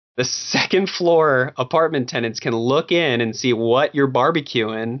The second floor apartment tenants can look in and see what you're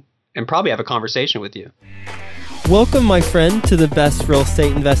barbecuing and probably have a conversation with you. Welcome, my friend, to the best real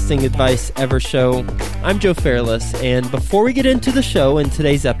estate investing advice ever show. I'm Joe Fairless, and before we get into the show in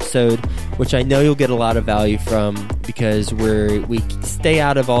today's episode, which I know you'll get a lot of value from because we stay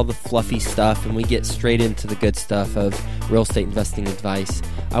out of all the fluffy stuff and we get straight into the good stuff of real estate investing advice,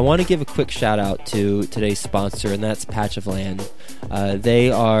 I want to give a quick shout out to today's sponsor, and that's Patch of Land.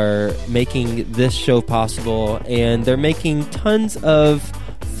 They are making this show possible, and they're making tons of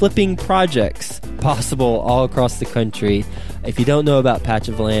flipping projects possible all across the country. If you don't know about Patch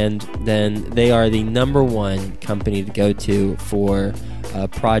of Land, then they are the number one company to go to for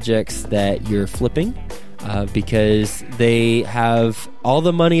projects that you're flipping because they have all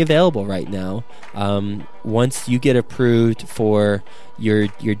the money available right now. Once you get approved for your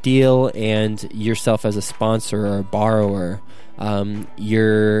deal and yourself as a sponsor or a borrower,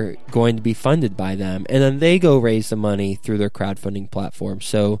 you're going to be funded by them, and then they go raise the money through their crowdfunding platform.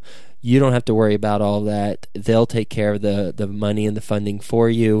 So you don't have to worry about all that. They'll take care of the money and the funding for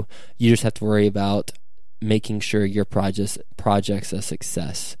you. You just have to worry about making sure your project's a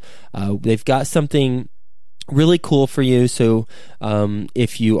success. They've got something really cool for you. So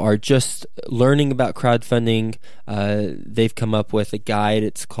if you are just learning about crowdfunding, they've come up with a guide.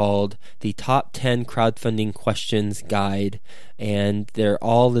 It's called the Top 10 Crowdfunding Questions Guide. And they're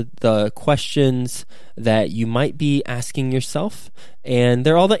all the questions that you might be asking yourself. And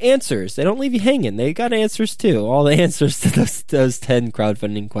they're all the answers. They don't leave you hanging. They got answers too. All the answers to those 10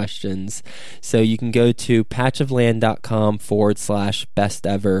 crowdfunding questions. So you can go to patchofland.com/best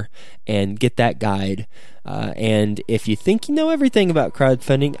ever and get that guide. And if you think you know everything about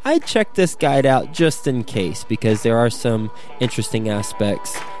crowdfunding, I'd check this guide out just in case, because there are some interesting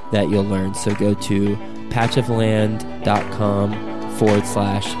aspects that you'll learn. So go to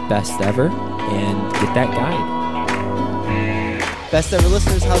patchofland.com/best ever and get that guide. Best ever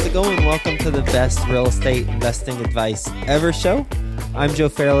listeners, how's it going? Welcome to the best real estate investing advice ever show. I'm Joe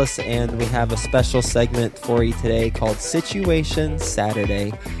Fairless, and we have a special segment for you today called Situation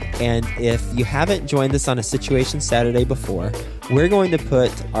Saturday. And if you haven't joined us on a Situation Saturday before, we're going to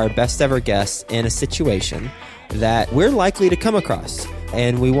put our best ever guests in a situation that we're likely to come across.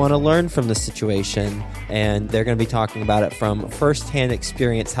 And we want to learn from the situation, and they're going to be talking about it from firsthand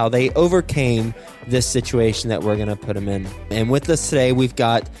experience, how they overcame this situation that we're going to put them in. And with us today, we've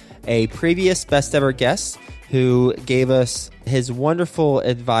got a previous best ever guest who gave us his wonderful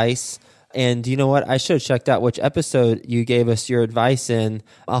advice. And you know what? I should have checked out which episode you gave us your advice in.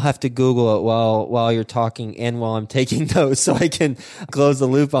 I'll have to Google it while you're talking and while I'm taking notes so I can close the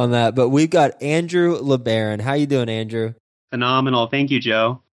loop on that. But we've got Andrew LeBaron. How you doing, Andrew? Phenomenal. Thank you,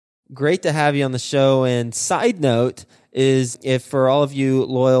 Joe. Great to have you on the show. And side note is, if for all of you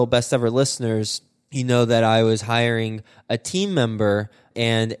loyal best ever listeners, you know that I was hiring a team member,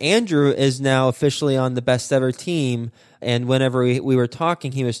 and Andrew is now officially on the best ever team. And whenever we were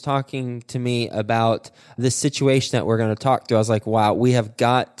talking, he was talking to me about this situation that we're going to talk through. I was like, wow, we have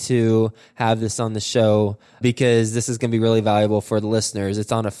got to have this on the show because this is going to be really valuable for the listeners.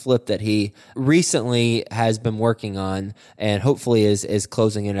 It's on a flip that he recently has been working on and hopefully is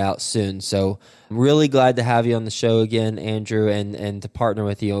closing it out soon. So I'm really glad to have you on the show again, Andrew, and to partner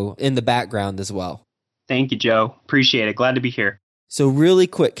with you in the background as well. Thank you, Joe. Appreciate it. Glad to be here. So really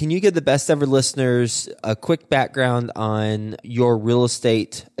quick, can you give the best ever listeners a quick background on your real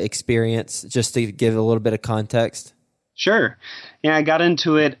estate experience, just to give a little bit of context? Sure. Yeah, I got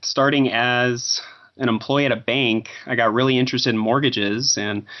into it starting as an employee at a bank. I got really interested in mortgages.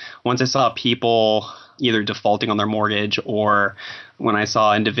 And once I saw people either defaulting on their mortgage, or when I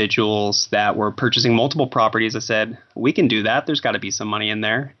saw individuals that were purchasing multiple properties, I said, we can do that. There's got to be some money in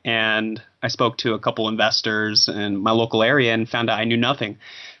there. And I spoke to a couple investors in my local area and found out I knew nothing.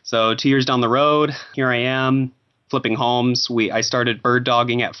 So 2 years down the road, here I am flipping homes. I started bird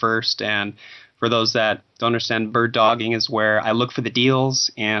dogging at first. And for those that don't understand, bird dogging is where I look for the deals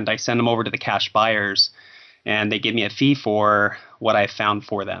and I send them over to the cash buyers, and they give me a fee for what I found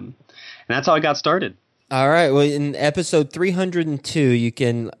for them. And that's how I got started. All right. Well, in episode 302, you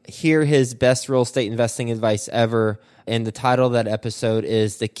can hear his best real estate investing advice ever. And the title of that episode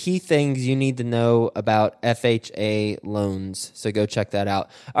is The Key Things You Need to Know About FHA Loans. So go check that out.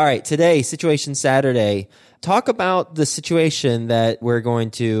 All right. Today, Situation Saturday. Talk about the situation that we're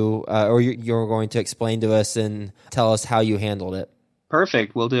going to, or you're going to explain to us and tell us how you handled it.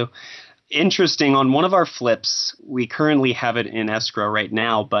 Perfect. Will do. Interesting. On one of our flips, we currently have it in escrow right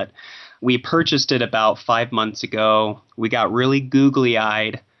now, but we purchased it about 5 months ago. We got really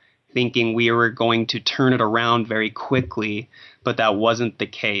googly-eyed thinking we were going to turn it around very quickly, but that wasn't the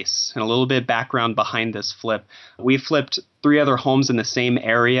case. And a little bit of background behind this flip. We flipped 3 other homes in the same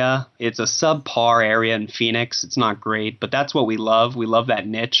area. It's a subpar area in Phoenix. It's not great, but that's what we love. We love that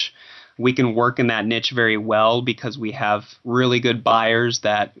niche. We can work in that niche very well because we have really good buyers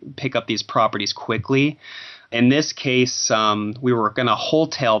that pick up these properties quickly. In this case, we were going to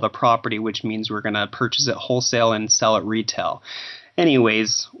wholesale the property, which means we're going to purchase it wholesale and sell it retail.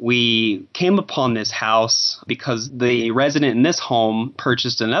 Anyways, we came upon this house because the resident in this home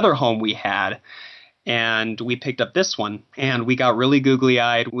purchased another home we had, and we picked up this one. And we got really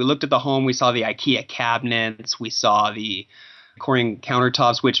googly-eyed. We looked at the home. We saw the IKEA cabinets. We saw the Corian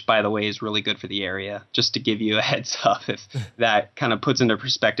countertops, which, by the way, is really good for the area. Just to give you a heads up, if that kind of puts into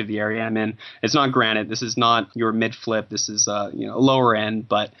perspective the area I'm in. It's not granted. This is not your mid-flip. This is lower end,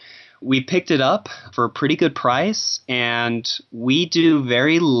 but we picked it up for a pretty good price, and we do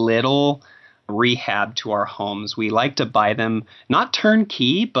very little rehab to our homes. We like to buy them not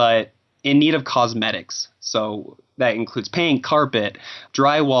turnkey, but in need of cosmetics. So that includes paint, carpet,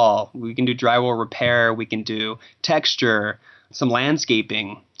 drywall. We can do drywall repair. We can do texture, some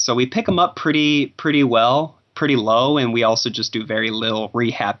landscaping. So we pick them up pretty well, pretty low, and we also just do very little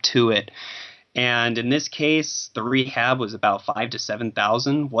rehab to it. And in this case, the rehab was about $5,000 to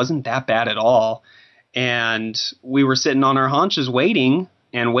 $7,000. Wasn't that bad at all. And we were sitting on our haunches waiting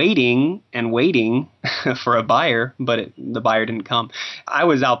for a buyer, but the buyer didn't come. I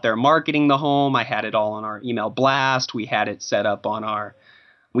was out there marketing the home. I had it all on our email blast. We had it set up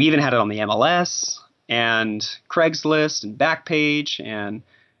we even had it on the MLS and Craigslist and Backpage, and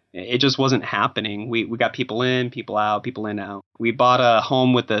it just wasn't happening. We got people in, people out, people in, out. We bought a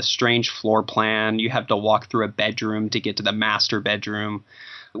home with a strange floor plan. You have to walk through a bedroom to get to the master bedroom.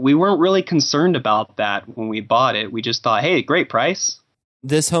 We weren't really concerned about that when we bought it. We just thought, hey, great price.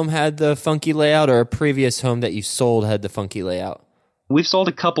 This home had the funky layout, or a previous home that you sold had the funky layout? We've sold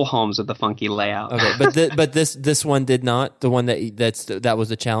a couple homes with the funky layout. Okay, but this one did not? The one that was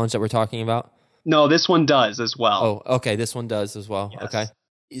the challenge that we're talking about? No, this one does as well. Oh, okay, this one does as well. Yes. Okay.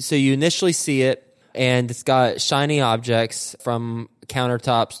 So you initially see it, and it's got shiny objects from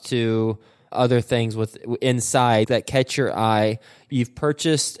countertops to other things with inside that catch your eye. You've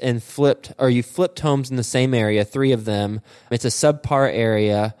purchased and flipped, or you flipped homes in the same area, 3 of them. It's a subpar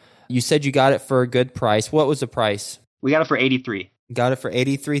area. You said you got it for a good price. What was the price? We got it for $83,000. Got it for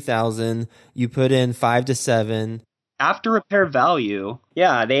 $83,000. You put in $5,000 to $7,000. After repair value,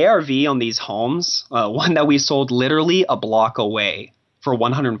 the ARV on these homes, one that we sold literally a block away for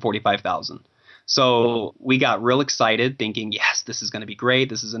 $145,000. So we got real excited thinking, yes, this is going to be great.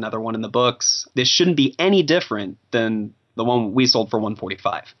 This is another one in the books. This shouldn't be any different than the one we sold for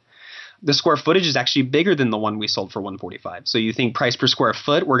 $145,000. The square footage is actually bigger than the one we sold for $145,000. So you think price per square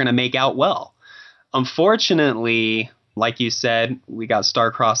foot, we're going to make out well. Unfortunately, like you said, we got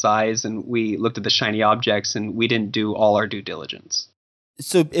star-crossed eyes and we looked at the shiny objects and we didn't do all our due diligence.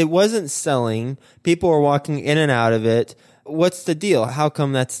 So it wasn't selling. People were walking in and out of it. What's the deal? How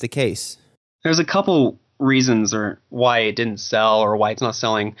come that's the case? There's a couple reasons or why it didn't sell or why it's not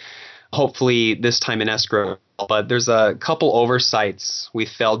selling, hopefully this time in escrow. But there's a couple oversights we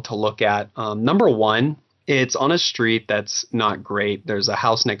failed to look at. Number one, it's on a street that's not great. There's a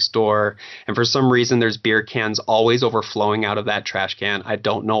house next door, and for some reason, there's beer cans always overflowing out of that trash can. I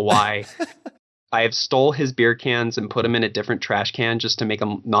don't know why. I have stole his beer cans and put them in a different trash can just to make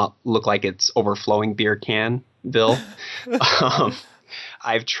them not look like it's overflowing beer canville.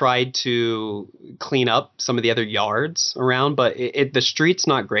 I've tried to clean up some of the other yards around, but the street's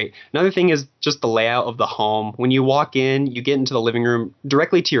not great. Another thing is just the layout of the home. When you walk in, you get into the living room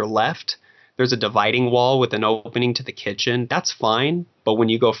directly to your left. There's a dividing wall with an opening to the kitchen. That's fine. But when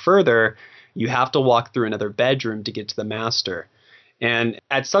you go further, you have to walk through another bedroom to get to the master. And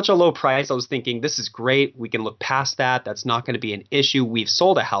at such a low price, I was thinking, this is great. We can look past that. That's not going to be an issue. We've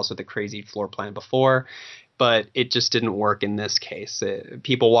sold a house with a crazy floor plan before, but it just didn't work in this case.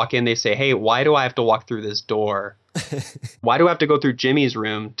 People walk in, they say, hey, why do I have to walk through this door? Why do I have to go through Jimmy's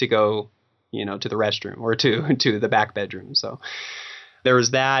room to go, to the restroom or to the back bedroom? So there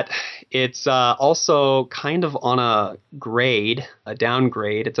was that. It's also kind of on a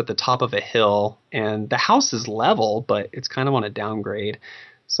downgrade. It's at the top of a hill, and the house is level, but it's kind of on a downgrade.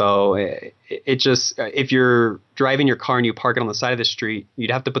 So it just, if you're driving your car and you park it on the side of the street,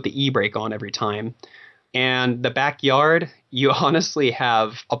 you'd have to put the e-brake on every time. And the backyard, you honestly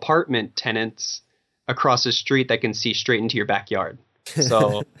have apartment tenants across the street that can see straight into your backyard.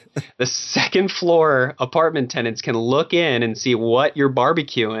 So the second floor apartment tenants can look in and see what you're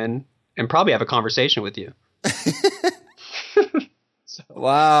barbecuing and probably have a conversation with you. So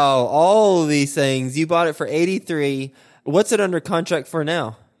Wow, all these things. You bought it for 83. What's it under contract for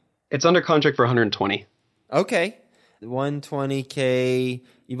now? It's under contract for 120. Okay. 120K.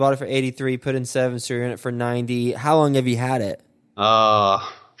 You bought it for 83, put in 7, so you're in it for 90. How long have you had it?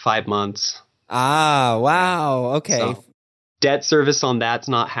 5 months. Ah, wow. Okay. So, debt service on that's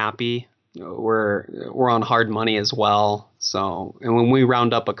not happy. We're on hard money as well. So, and when we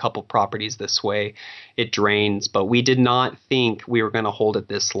round up a couple properties this way, it drains. But we did not think we were going to hold it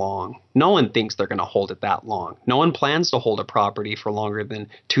this long. No one thinks they're going to hold it that long. No one plans to hold a property for longer than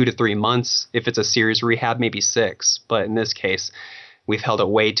 2 to 3 months. If it's a serious rehab, maybe 6. But in this case, we've held it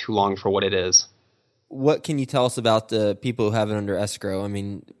way too long for what it is. What can you tell us about the people who have it under escrow? I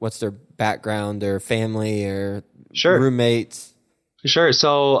mean, what's their background, their family, or roommates? Sure.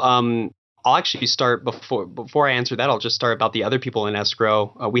 So, I'll actually start before I answer that. I'll just start about the other people in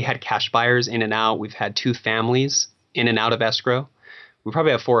escrow. We had cash buyers in and out. We've had 2 families in and out of escrow. We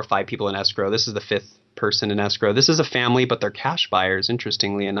probably have 4 or 5 people in escrow. This is the 5th person in escrow. This is a family, but they're cash buyers,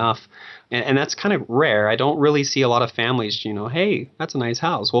 interestingly enough. And that's kind of rare. I don't really see a lot of families, hey, that's a nice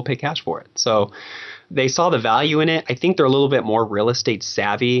house. We'll pay cash for it. So they saw the value in it. I think they're a little bit more real estate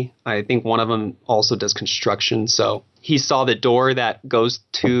savvy. I think one of them also does construction. So he saw the door that goes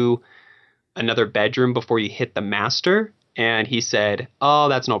to another bedroom before you hit the master. And he said, oh,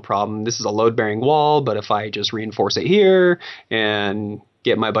 that's no problem. This is a load bearing wall. But if I just reinforce it here and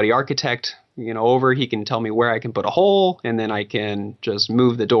get my buddy architect, over, he can tell me where I can put a hole, and then I can just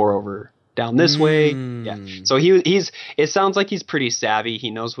move the door over down this way. Yeah. So it sounds like he's pretty savvy.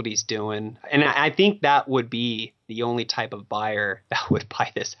 He knows what he's doing. And I think that would be the only type of buyer that would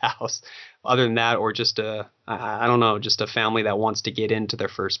buy this house. Other than that, or just I don't know, just a family that wants to get into their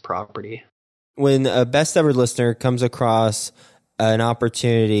first property. When a best ever listener comes across an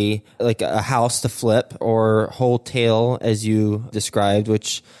opportunity like a house to flip or wholesale, as you described,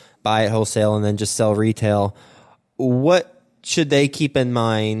 which buy it wholesale and then just sell retail, what should they keep in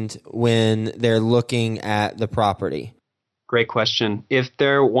mind when they're looking at the property? Great question. If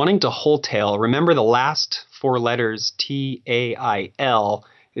they're wanting to wholesale, remember the last 4 letters, TAIL,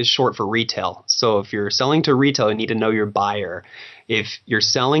 is short for retail. So if you're selling to retail, you need to know your buyer. If you're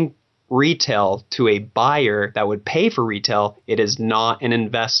selling retail to a buyer that would pay for retail, it is not an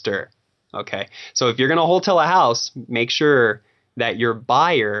investor. Okay. So if you're going to wholesale a house, make sure that your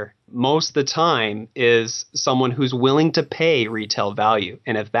buyer most of the time is someone who's willing to pay retail value.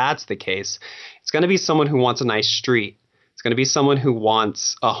 And if that's the case, it's going to be someone who wants a nice street. It's going to be someone who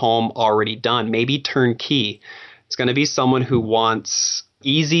wants a home already done, maybe turnkey. It's going to be someone who wants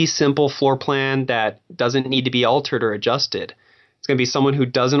easy, simple floor plan that doesn't need to be altered or adjusted. It's going to be someone who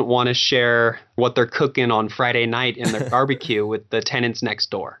doesn't want to share what they're cooking on Friday night in their barbecue with the tenants next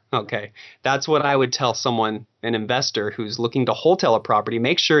door. Okay. That's what I would tell someone, an investor who's looking to wholesale a property.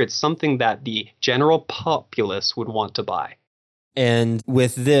 Make sure it's something that the general populace would want to buy. And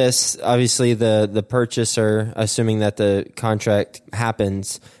with this, obviously the purchaser, assuming that the contract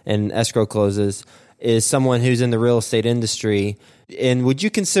happens and escrow closes, is someone who's in the real estate industry. And would you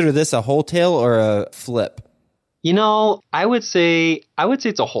consider this a wholesale or a flip? I would say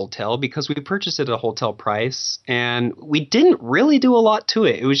it's a wholesale because we purchased it at a wholesale price and we didn't really do a lot to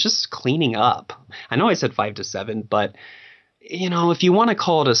it. It was just cleaning up. I know I said 5 to 7, but if you want to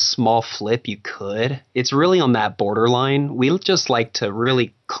call it a small flip, you could. It's really on that borderline. We just like to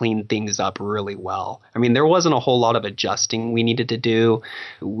really clean things up really well. I mean, there wasn't a whole lot of adjusting we needed to do.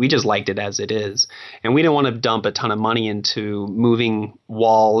 We just liked it as it is. And we didn't want to dump a ton of money into moving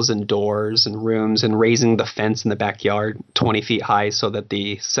walls and doors and rooms and raising the fence in the backyard 20 feet high so that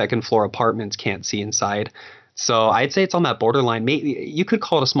the second floor apartments can't see inside. So I'd say it's on that borderline. Maybe you could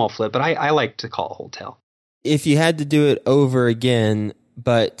call it a small flip, but I like to call it wholesale. If you had to do it over again,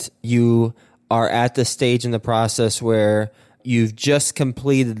 but you are at the stage in the process where you've just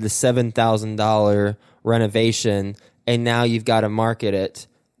completed the $7,000 renovation and now you've got to market it,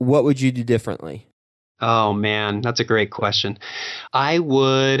 what would you do differently? Oh, man, that's a great question. I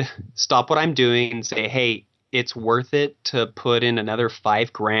would stop what I'm doing and say, hey, it's worth it to put in another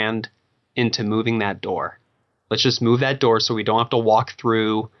 $5,000 into moving that door. Let's just move that door so we don't have to walk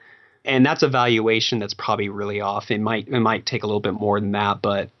through. And that's a valuation that's probably really off. It might take a little bit more than that,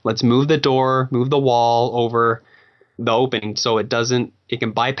 but let's move the door, move the wall over the opening so it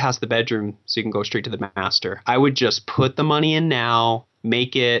can bypass the bedroom so you can go straight to the master. I would just put the money in now,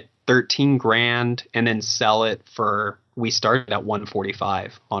 make it $13,000 and then sell it we started at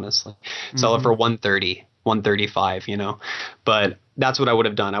 145, honestly. Sell it for 130. 135, but that's what I would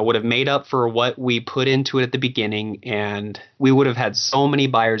have done. I would have made up for what we put into it at the beginning, and we would have had so many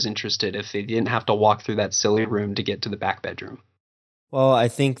buyers interested if they didn't have to walk through that silly room to get to the back bedroom. Well, I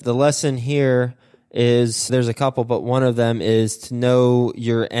think the lesson here is there's a couple, but one of them is to know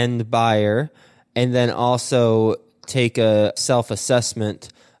your end buyer and then also take a self-assessment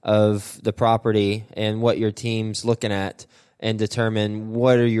of the property and what your team's looking at and determine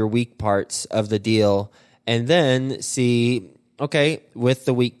what are your weak parts of the deal, and then see, okay, with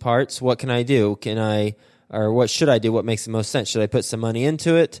the weak parts, what can I do? Or what should I do? What makes the most sense? Should I put some money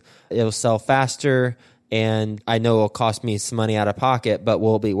into it? It'll sell faster, and I know it'll cost me some money out of pocket, but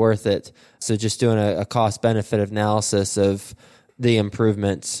will it be worth it? So just doing a cost-benefit analysis of the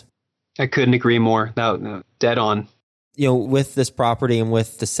improvements. I couldn't agree more. No, dead on. With this property and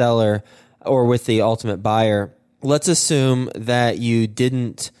with the seller or with the ultimate buyer, let's assume that you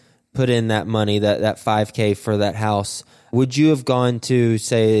didn't put in that money, that $5,000 for that house. Would you have gone to,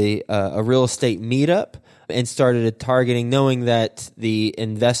 say, a real estate meetup and started targeting, knowing that an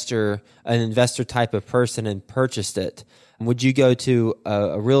investor type of person and purchased it? Would you go to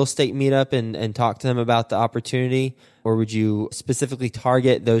a real estate meetup and talk to them about the opportunity? Or would you specifically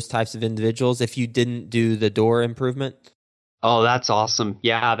target those types of individuals if you didn't do the door improvement? Oh, that's awesome.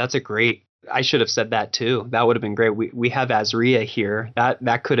 Yeah, that's a great. I should have said that too. That would have been great. We have Azria here.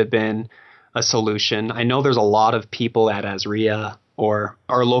 That could have been a solution. I know there's a lot of people at Azria or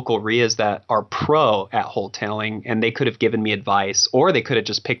our local RIAs that are pro at wholetailing, and they could have given me advice, or they could have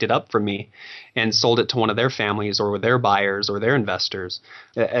just picked it up from me and sold it to one of their families or their buyers or their investors.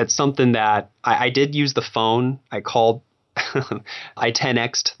 It's something that I did use the phone. I called, I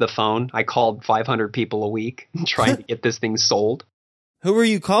 10x'd the phone. I called 500 people a week trying to get this thing sold. Who were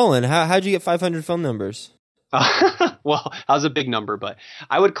you calling? How'd you get 500 phone numbers? Well, that was a big number, but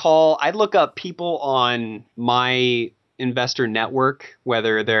I'd look up people on my investor network,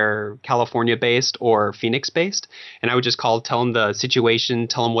 whether they're California based or Phoenix based. And I would just call, tell them the situation,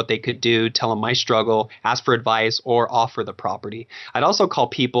 tell them what they could do, tell them my struggle, ask for advice, or offer the property. I'd also call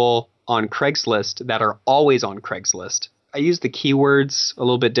people on Craigslist that are always on Craigslist. I use the keywords a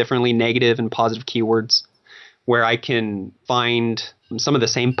little bit differently, negative and positive keywords, where I can find some of the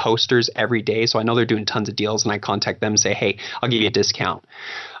same posters every day. So I know they're doing tons of deals, and I contact them and say, hey, I'll give you a discount.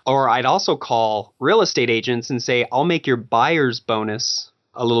 Or I'd also call real estate agents and say, I'll make your buyer's bonus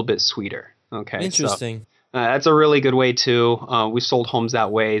a little bit sweeter. Okay. Interesting. So, that's a really good way too. We sold homes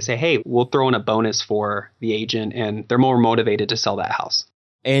that way. Say, hey, we'll throw in a bonus for the agent, and they're more motivated to sell that house.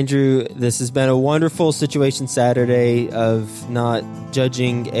 Andrew, this has been a wonderful Situation Saturday of not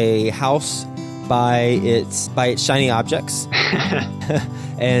judging a house by its shiny objects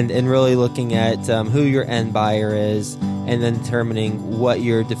and really looking at who your end buyer is, and then determining what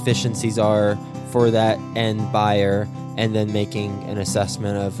your deficiencies are for that end buyer, and then making an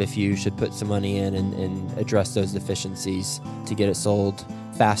assessment of if you should put some money in and address those deficiencies to get it sold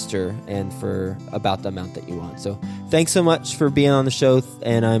faster and for about the amount that you want. So thanks so much for being on the show,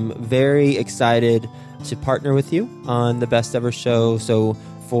 and I'm very excited to partner with you on the Best Ever Show. So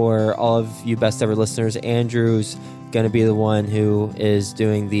for all of you Best Ever listeners, Andrew's going to be the one who is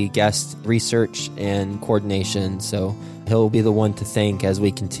doing the guest research and coordination. So he'll be the one to thank as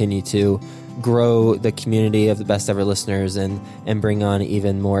we continue to grow the community of the Best Ever listeners and bring on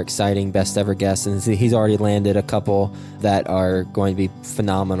even more exciting Best Ever guests. And he's already landed a couple that are going to be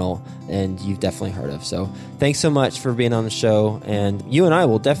phenomenal and you've definitely heard of. So thanks so much for being on the show, and you and I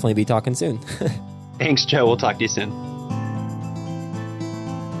will definitely be talking soon. Thanks, Joe. We'll talk to you soon.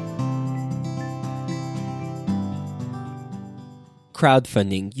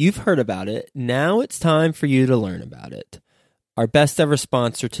 Crowdfunding. You've heard about it. Now it's time for you to learn about it. Our Best Ever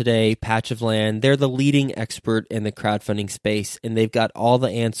sponsor today, Patch of Land, they're the leading expert in the crowdfunding space, and they've got all the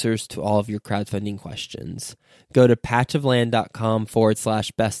answers to all of your crowdfunding questions. Go to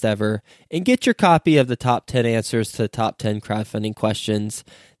patchofland.com/bestever and get your copy of the top 10 answers to the top 10 crowdfunding questions.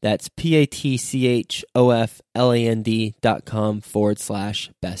 That's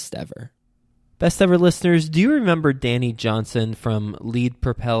patchofland.com/bestever. Best Ever listeners, do you remember Danny Johnson from Lead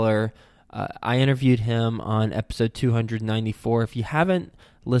Propeller? I interviewed him on episode 294. If you haven't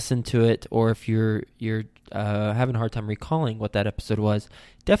listened to it, or if you're having a hard time recalling what that episode was,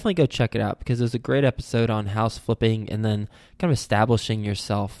 definitely go check it out, because it was a great episode on house flipping and then kind of establishing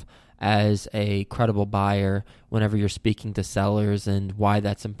yourself as a credible buyer whenever you're speaking to sellers and why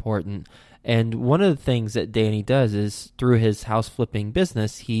that's important. And one of the things that Danny does is, through his house flipping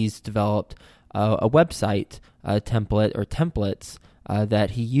business, he's developed a website template or templates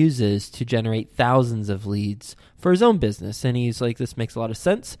that he uses to generate thousands of leads for his own business. And he's like, this makes a lot of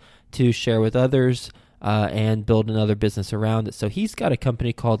sense to share with others and build another business around it. So he's got a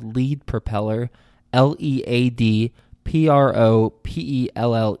company called Lead Propeller,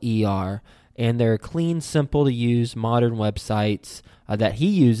 LEADPROPELLER. And they're clean, simple to use, modern websites that he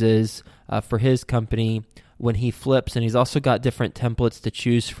uses for his company when he flips. And he's also got different templates to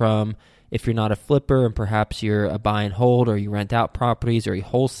choose from if you're not a flipper and perhaps you're a buy and hold, or you rent out properties, or you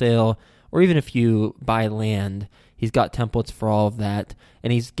wholesale, or even if you buy land. He's got templates for all of that.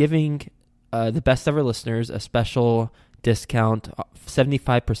 And he's giving the Best Ever listeners a special discount,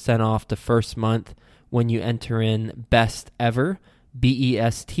 75% off the first month when you enter in Best Ever,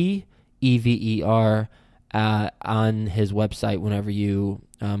 BESTEVER, on his website whenever you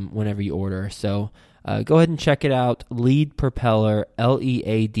order. So go ahead and check it out. Lead Propeller,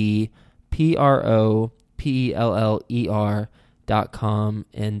 LeadPropeller.com,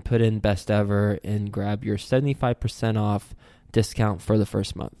 and put in Best Ever and grab your 75% off discount for the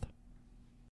first month.